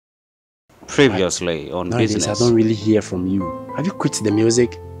Previously on business. I don't really hear from you. Have you quit the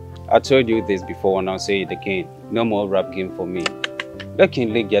music? I told you this before and I'll say it again. No more rap game for me. Let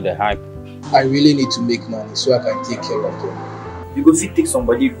Kinley get the hype. I really need to make money so I can take care of them. You go fit take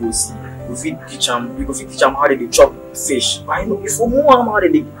somebody go see. You fit teach them. You go fit teach them how they chop fish. I know if more how they.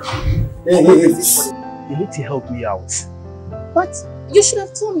 You need to help me out. But you should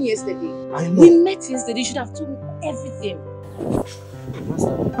have told me yesterday. I know. We met yesterday. You should have told me everything.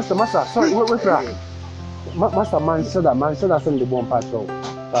 Master, sorry, wait, Master, man, so that send the bomb patrol.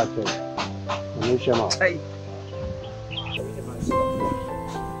 Hey.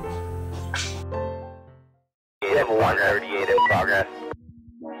 Level 138 in progress.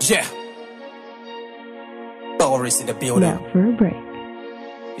 Yeah. Boris in the building. Now for a break.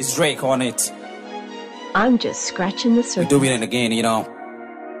 It's Drake on it. I'm just scratching the We're surface. doing it again, you know.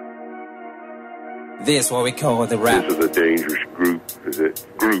 This is what we call the rap. This is a dangerous groups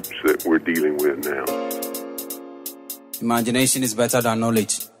that we're dealing with now. Imagination is better than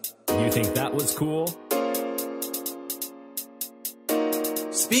knowledge. You think that was cool?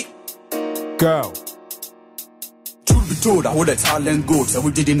 Speak. Go. Truth be told, I hold a talent go. So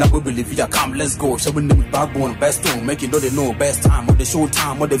we didn't have believe it. Come, let's go. So we name backbone, best tone. Make it know they know best time. Or the show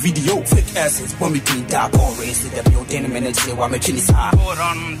time, or the video. Fake assets, when we clean that Boris in the building. Minutes, they want me chin is high. Hold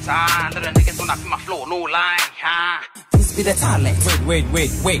on, time. The niggas wanna feel my flow, no line, huh? This be the talent. Wait.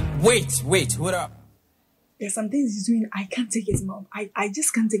 What up? There's some things he's doing. I can't take it, Mom. I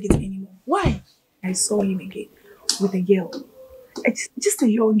just can't take it anymore. Why? I saw him again with a girl. It's just a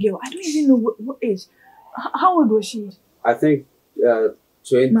young girl. I don't even know what age. How old was she? I think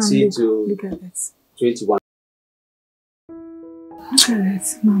 20 Mom, to look at that. 21. Look at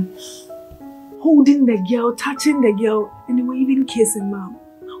that, Mom. Holding the girl, touching the girl, and they were even kissing, Mom.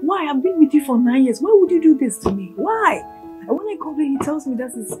 Why? I've been with you for 9 years. Why would you do this to me? Why? And when I call him, he tells me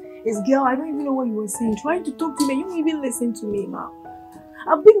that's his girl. I don't even know what he was saying. Trying to talk to me, you don't even listen to me, Mom.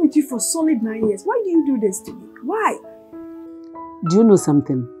 I've been with you for solid 9 years. Why do you do this to me? Why? Do you know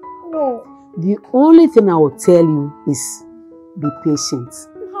something? No. The only thing I will tell you is be patient.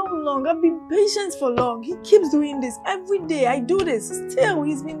 How long? I've been patient for long. He keeps doing this every day. I do this. Still,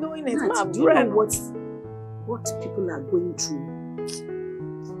 he's been doing it. Nat, do you know what people are going through?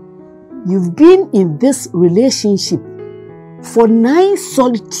 You've been in this relationship for 9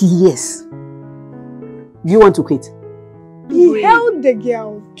 solid years. Do you want to quit? He held the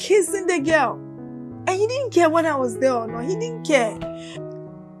girl, kissing the girl. And he didn't care whether I was there or not. He didn't care.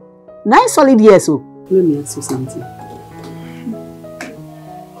 9 solid years, so let me ask you something.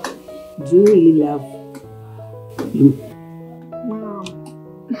 Do you really love him? Mom,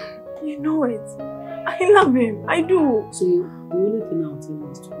 you know it. I love him. I do. So the only thing I'll tell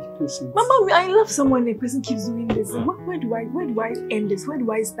you is to be patient. Mama, I love someone. A person keeps doing this. Where do I end this? Where do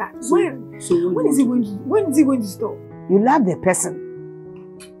I start? When is he going to stop? You love the person,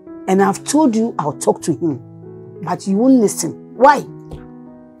 and I've told you I'll talk to him, but you won't listen. Why?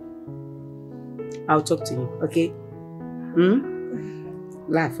 I'll talk to him, okay?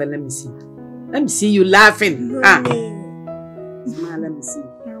 Laugh and let me see. Let me see you laughing. Smile, let me see.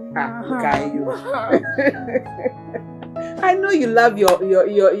 Look at you. I know you love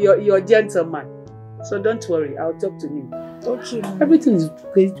your gentleman, so don't worry. I'll talk to him. Okay. Everything is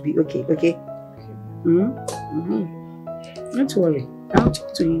going to be okay. Okay. Don't worry. I'll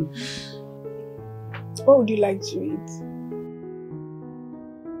talk to him. What would you like to eat?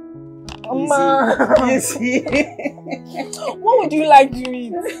 Mama. You see? What would you like to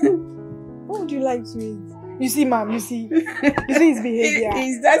eat? What would you like to eat? You see, Mom, you see his behavior.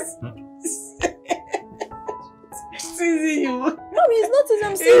 He's just teasing you. No, he's not teasing.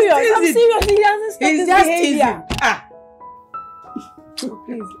 I'm serious. I'm serious. He hasn't stopped his behavior. Oh,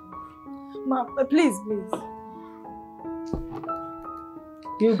 please. Mom, please.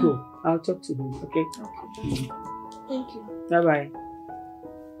 You go. I'll talk to him, okay? Okay. Thank you. Bye-bye.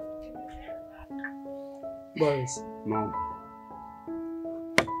 Boris. Mom.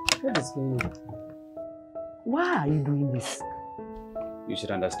 What is going on? Why are you doing this? You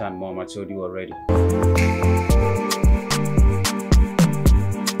should understand, Mom. I told you already.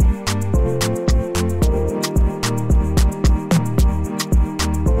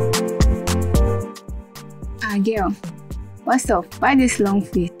 Girl, what's up? Why this long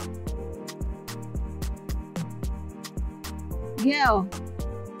face? Girl,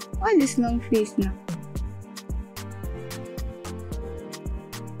 why this long face now?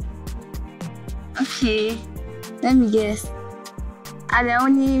 Okay, let me guess. I the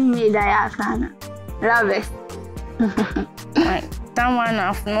only maid I have, love it. That one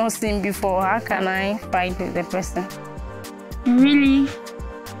I've not seen before. How can I fight with the person? Really?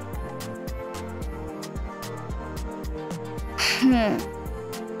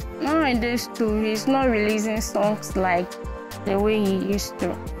 Nowadays too, he's not releasing songs like the way he used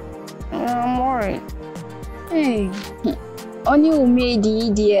to. I'm worried. Hey. Only who made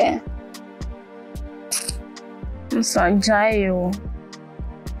the idea. It's a jail.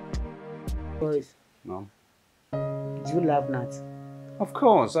 Boys. No. Do you love Nat? Of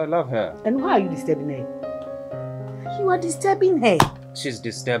course, I love her. And why are you disturbing her? You are disturbing her. She's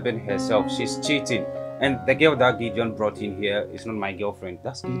disturbing herself. She's cheating. And the girl that Gideon brought in here is not my girlfriend.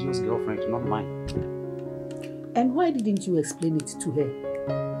 That's Gideon's girlfriend, not mine. And why didn't you explain it to her?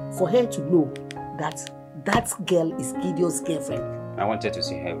 For her to know that that girl is Gideon's girlfriend. I wanted to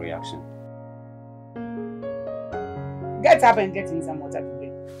see her reaction. Get up and get me some water to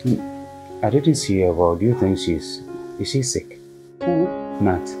drink. I didn't see her well. Do you think is she sick? Who?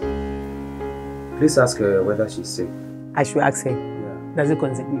 Nat. Please ask her whether she's sick. I should ask her. Yeah. Does it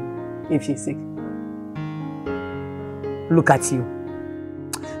concern you if she's sick? Look at you.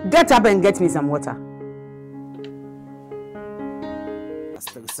 Get up and get me some water.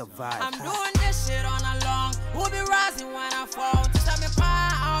 I'm doing this shit on a long. We'll be rising when I fall. Tell me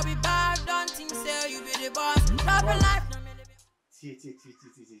fine, I'll be back. Don't think so, you be the boss. Love your life.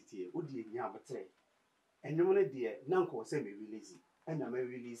 What do you have? And you want to dear, Nanko say me release, and I'm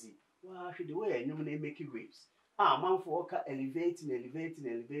release. Well, the way you make it waves. Man for elevating.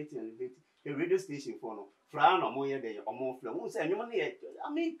 A radio station for no. Frown or more day or more flow. Won't say anyone here.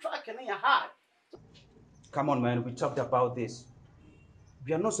 I mean, tracking in your heart. Come on, man. We talked about this.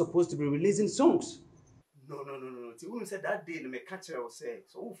 We are not supposed to be releasing songs. No. The woman said that day, the catcher will say,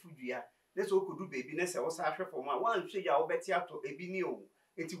 so food you are. That's all could do, baby. Nessa was after for my one. Say, I'll bet you to a binio.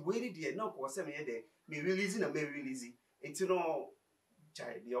 It's waited dear, no, for 7 day. Me releasing a me releasing. It's no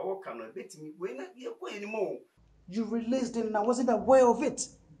child, the all cannot bet me. We're not here anymore. You released it and I wasn't aware of it.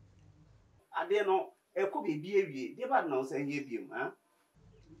 I dare not. A could be behavior. They bad now saying you, huh?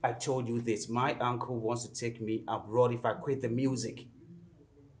 I told you this. My uncle wants to take me abroad if I quit the music.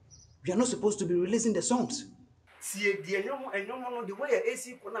 We are not supposed to be releasing the songs. See, dear, and no one the way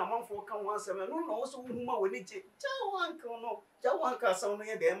AC could not want for come once. No, also whom I will need to. Jawanka, sound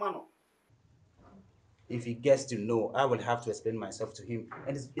near the man. If he gets to know, I will have to explain myself to him.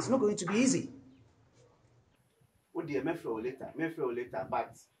 And it's not going to be easy. Oh, dear, me feel later,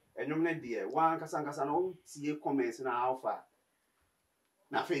 but. And you know, dear, one Casangasano, see comments in our alpha.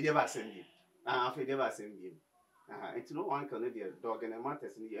 Now, Fade never send you. Fade never send you. It's no one Canadian dog and a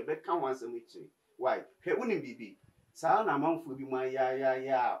matters in the bed come once a week. Why? He wouldn't be. Sound a month will be my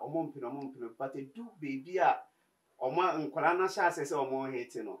ya, or mumpin, but a do baby, or my Uncolana says or more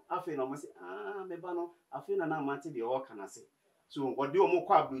hating. I feel almost, Mebano, I feel an amateur, the all can I say. So, what do you more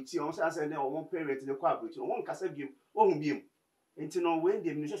quab with you? I said, no, won't pay to the quab with you, won't cast you, won't be. Into no when the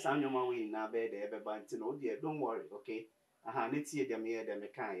Mrs. Annual way in our bed, but no, dear, don't worry, okay? Let's see them here, the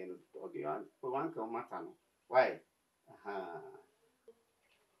mechanic, okay, for one come matano. Why?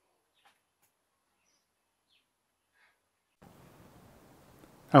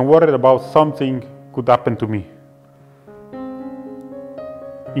 I'm worried about something could happen to me.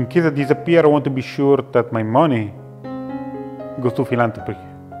 In case I disappear, I want to be sure that my money goes to philanthropy.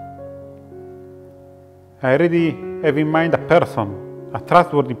 I already have in mind a person, a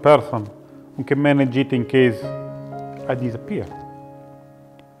trustworthy person, who can manage it in case I disappear.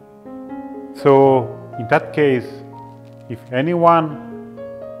 So, in that case, if anyone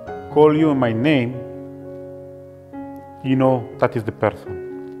calls you my name, you know that is the person.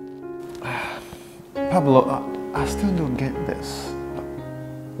 Pablo, I still don't get this.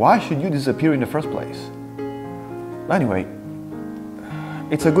 Why should you disappear in the first place? Anyway,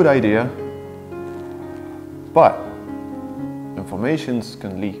 it's a good idea, but informations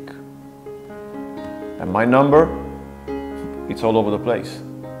can leak. And my number, it's all over the place.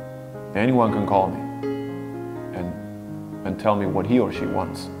 Anyone can call me and tell me what he or she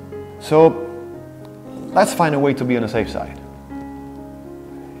wants. So let's find a way to be on the safe side.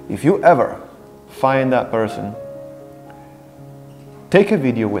 If you ever find that person, take a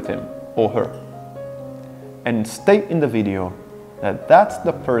video with him or her and state in the video that that's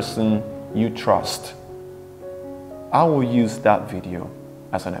the person you trust. I will use that video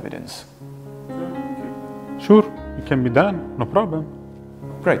as an evidence. Sure, it can be done, no problem.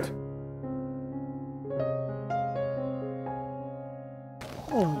 Great.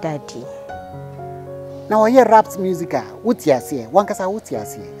 Oh, Daddy. Now I hear rap music. What you say? One kasa what you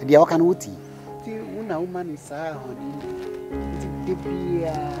say? The other can what? Una woman is honey. The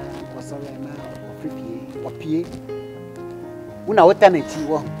beer or something now or pie. Una what an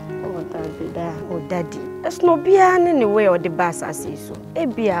Oh, Daddy. There's no beer anyway or the bass as so. A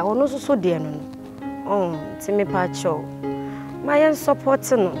beer or no so dear. Oh, it's me pacho. My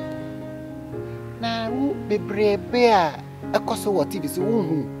support no. Na wo bebrebe a ekoso wo TV so wo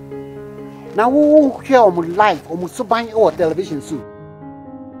hu. Na wo hear om live om so ban o television so.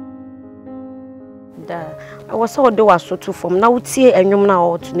 Da I was so do was so to from na wotie enwom na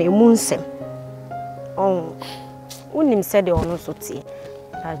o to na emu nsem. Oh. Unim said the ono so tie.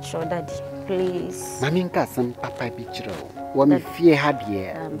 Acho daddy, please. Mami nka sam papa bi kire o. Wo me fie ha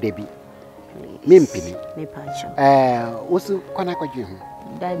de debi. Me mpini. Me pacho. Wosu kwana kwadwe ho.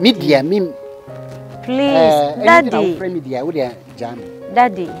 Media mim. Please, daddy. Media wo de jam.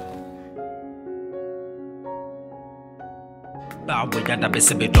 Daddy. We got a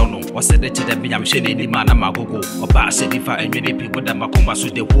bessebe dono, or said it to the Biam Shady man and Magogo, or Bassadifa and many people that Macoma so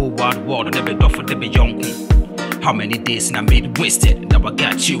the whole world world never do for the young. How many days I made wasted? Now I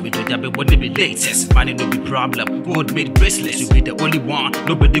got you, it would be latest. Money no be problem, gold made bracelets. You be the only one,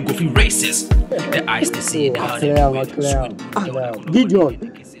 nobody go for races. The eyes they see it hard.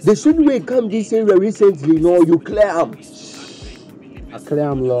 Gideon, the soon way come this area recently, no, you clear up. I clear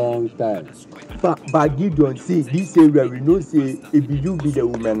am long time. But Gideon say this area we know say if you be the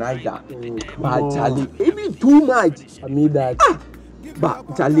womanizer. But Charlie, it be too much. I mean that.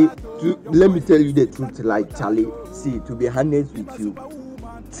 But Charlie, let me tell you the truth, like Charlie, see, to be honest with you,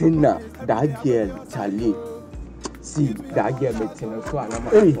 Tina, that girl, Charlie, see, that girl makes Tina so I'm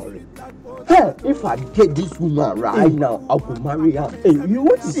sorry. Hey, if I get this woman right now, I will marry her. Hey, you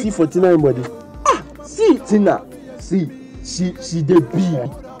want to see for Tina anybody? See, Tina, see, she the B.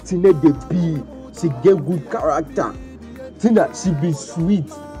 Tina the B. She get good character. Tina, she be sweet.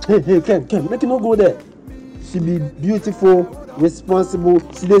 Hey, Ken, make you not go there. She be beautiful, responsible.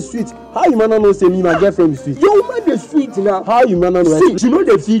 She the sweet. How you man know say me my girlfriend is sweet? Yo, man the sweet now. How you man know? See, she know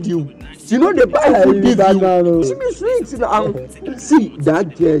they feed you. She know they buy food give you. She be sweet now. See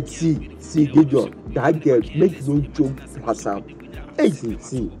that girl. See, Gideon. That girl make no joke pass am. Hey,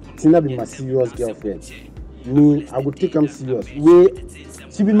 see, Tina be my serious girlfriend. Me, I would take them serious.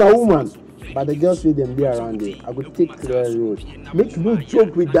 She be my woman. But the girls with them be around there. I would take clear road. Make no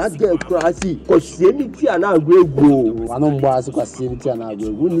joke with that girl, crazy. Cause see anything and I will go. I don't boy because see anything and I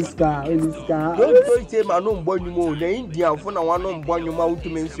will go. Niska. Don't say man no boy you more. The Indian phone I want no boy you more to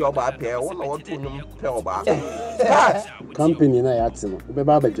mention your bad pair. One or two no pair about. Company na yatsimo. Ube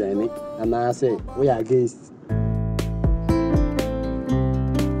baba join it. And I say we are against.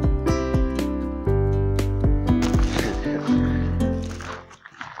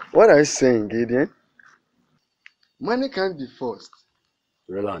 What are you saying, Gideon? Money can't be forced.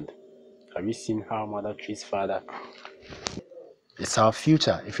 Roland, have you seen how mother treats father? It's our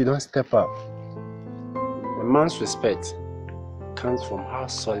future if you don't step up. A man's respect comes from how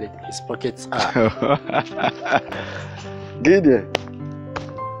solid his pockets are. Gideon,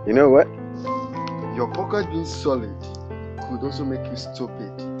 you know what? Your pocket being solid could also make you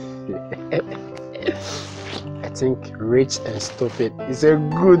stupid. I think rich and stupid is a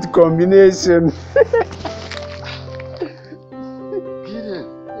good combination. Gideon.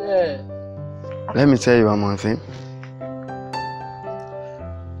 Yeah. Let me tell you one more thing.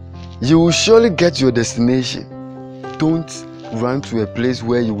 You will surely get your destination. Don't run to a place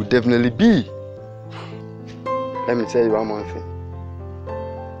where you will definitely be. Let me tell you one more thing.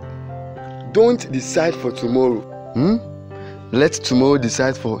 Don't decide for tomorrow. Let tomorrow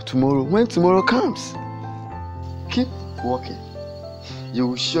decide for tomorrow when tomorrow comes. Keep walking. You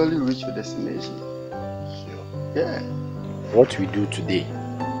will surely reach your destination. Yeah. What we do today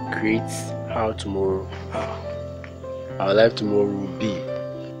creates how tomorrow, our life tomorrow will be.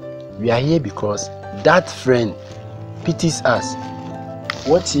 We are here because that friend pities us.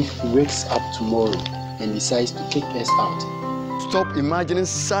 What if he wakes up tomorrow and decides to kick us out? Stop imagining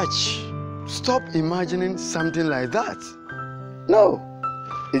such. Stop imagining something like that. No,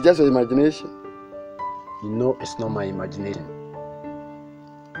 it's just your imagination. You know it's not my imagination.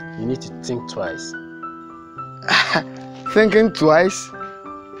 You need to think twice. Thinking twice?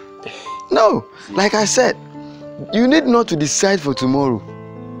 No, like I said, you need not to decide for tomorrow.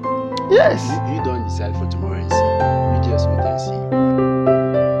 Yes. You don't decide for tomorrow and see. You just wait and see.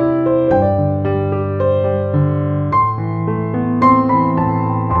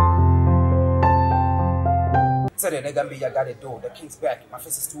 Said the nigga me, I got it though. The king's back. My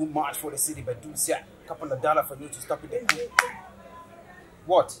face is too much for the city, but do say $couple for you to stop it.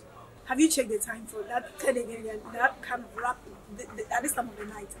 What? Have you checked the time for that 10 a.m. that kind of rap at this time of the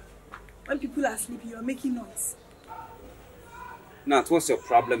night? When people are sleeping, you are making noise. Nat, what's your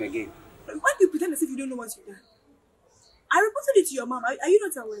problem again? Why do you pretend as if you don't know what you've done? I reported it to your mom. Are you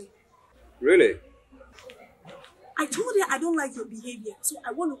not aware? Really? I told her I don't like your behavior, so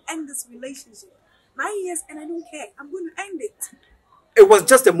I want to end this relationship. 9 years and I don't care. I'm going to end it. It was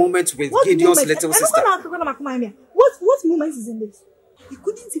just a moment with What Gideon's moment? little sister. What moment is in this? You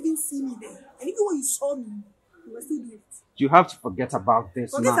couldn't even see me there. And even when you saw me, you were still doing it. You have to forget about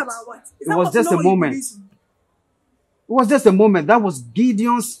this. Forget Nat. about what? It was just a moment. It was just a moment. That was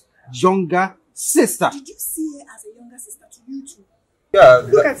Gideon's younger sister. Did you see her as a younger sister to you too? Yeah.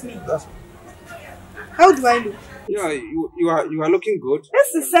 Look at me. How do I look? Yeah, you are looking good.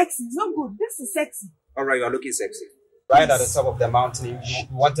 This is sexy. It's not good. This is sexy. All right, you are looking sexy. Right at the top of the mountain, you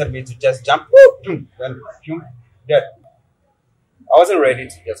wanted me to just jump. Then, dead. I wasn't ready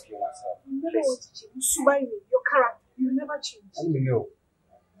to just kill myself. You never want to change. You survive your character. You never change. I don't know.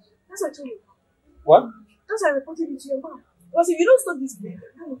 That's what I told you. What? That's why I reported it to your mom. Because if you don't stop this game,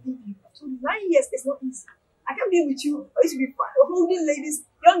 I will leave you. I told you 9 years is not easy. I can't be with you. I used to be holding ladies,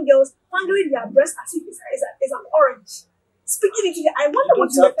 young girls, fondling their breasts as if it's an orange. Speaking into the, I wonder what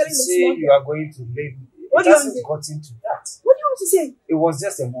you were telling the small girl. You are going to leave. What do you want to say? Got into that. What do you want to say? It was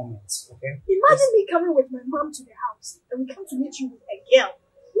just a moment, okay? Imagine me coming with my mom to the house and we come to meet you with a girl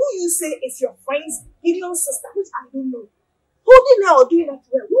who you say is your friend's Gideon's sister, which I don't know. Holding her or doing that to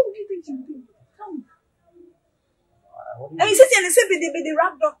her, what would you think you would do? Tell me. And you sit here and say, be the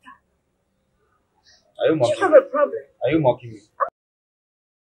rap doctor. Are you mocking me? Do you have a problem? Are you mocking me?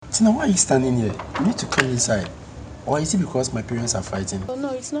 Tina, why are you standing here? You need to come inside. Or is it because my parents are fighting? Oh,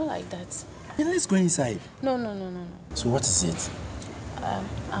 no, it's not like that. Then let's go inside. No. So what is it?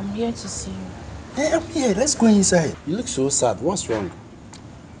 I'm here to see you. Hey, I'm here. Let's go inside. You look so sad. What's wrong?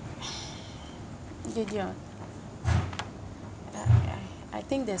 Gideon, I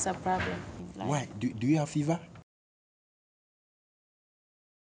think there's a problem. Why? Do you have fever?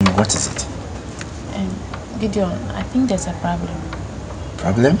 What is it? Gideon, I think there's a problem.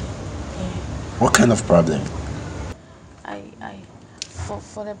 Problem? Yeah. What kind of problem?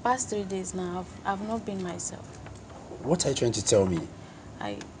 For the past 3 days now, I've not been myself. What are you trying to tell me?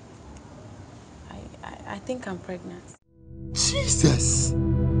 I think I'm pregnant. Jesus!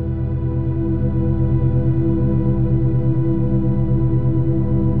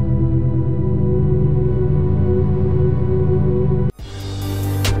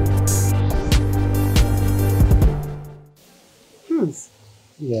 Hans,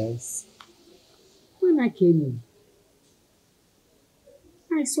 yes. When I came in,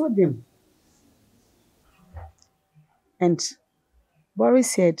 I saw them. And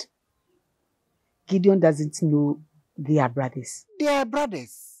Boris said Gideon doesn't know they are brothers. They are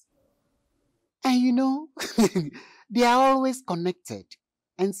brothers. And you know, they are always connected.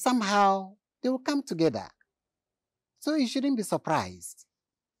 And somehow they will come together. So you shouldn't be surprised.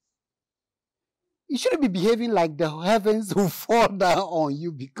 You shouldn't be behaving like the heavens will fall down on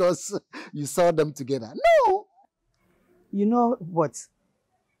you because you saw them together. No! You know what?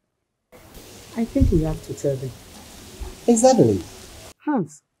 I think we have to tell them. Exactly.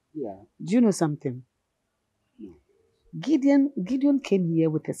 Hans, yeah. Do you know something? No. Gideon came here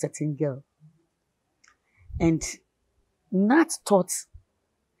with a certain girl. And Nat thought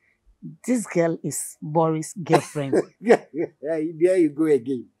this girl is Boris' girlfriend. There you go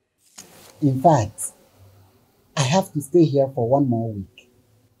again. In fact, I have to stay here for 1 more week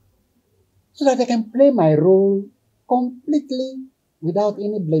so that I can play my role completely without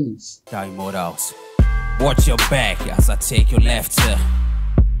any blemish. Time models. Watch your back as I take your left.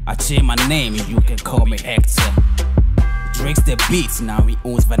 I change my name and you can call me Hector. Drinks the beats, now he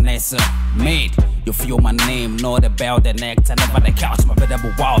owns Vanessa. Made, you feel my name, not about the nectar, never the couch. My brother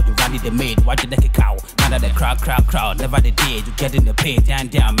be wild, you run the maid, watch the cow. Matter the crowd, never the day. You get in the pay, down,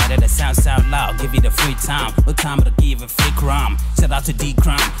 matter the sound loud. Give you the free time, no time to give a fake rhyme. Shout out to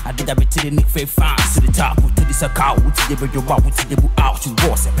D-Crime, I did that bit to the Nick Fake fans. To the top, to the circle, to the radio, to the out. She's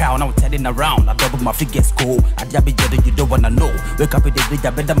boss, a pound, I'm telling around. I double my figures go. I jab it, you don't wanna know. Wake up with the bridge, I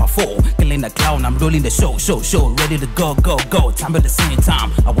better my phone. Killing the clown, I'm rolling the show. Ready to go. Time at the same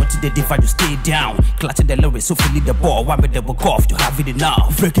time. I want you to divide, you stay down. Clutching the lyrics, so feeling the ball. Why me they walk off? You have it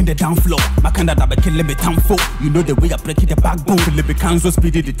enough. Breaking the down flow. My kind of be killing me time for. You know the way I break it the backbone. Feeling me can't so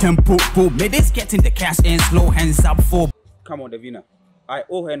speedy the tempo. May this getting the cash in slow, hands up for. Come on, Davina. I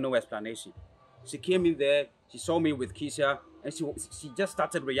owe her no explanation. She came in there, she saw me with Keisha, and she just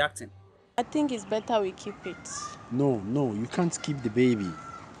started reacting. I think it's better we keep it. No, you can't keep the baby.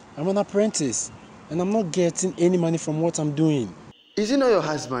 I'm an apprentice. And I'm not getting any money from what I'm doing. Is he not your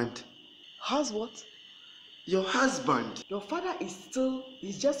husband? Has what? Your husband. Your father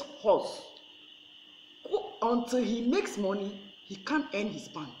he's just horse. Until he makes money, he can't earn his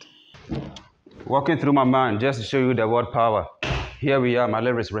bank. Walking through my mind just to show you the word power. Here we are, my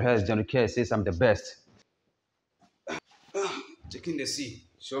lyrics rehearsed. Johnny K says I'm the best. Taking the sea.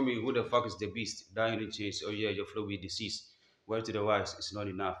 Show me who the fuck is the beast. Dying in chains. Oh yeah, your flow with disease. Word to the wise, it's not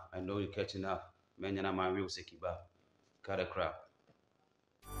enough. I know you catching up. Man, you're not my real sicky bar. Cut a crap.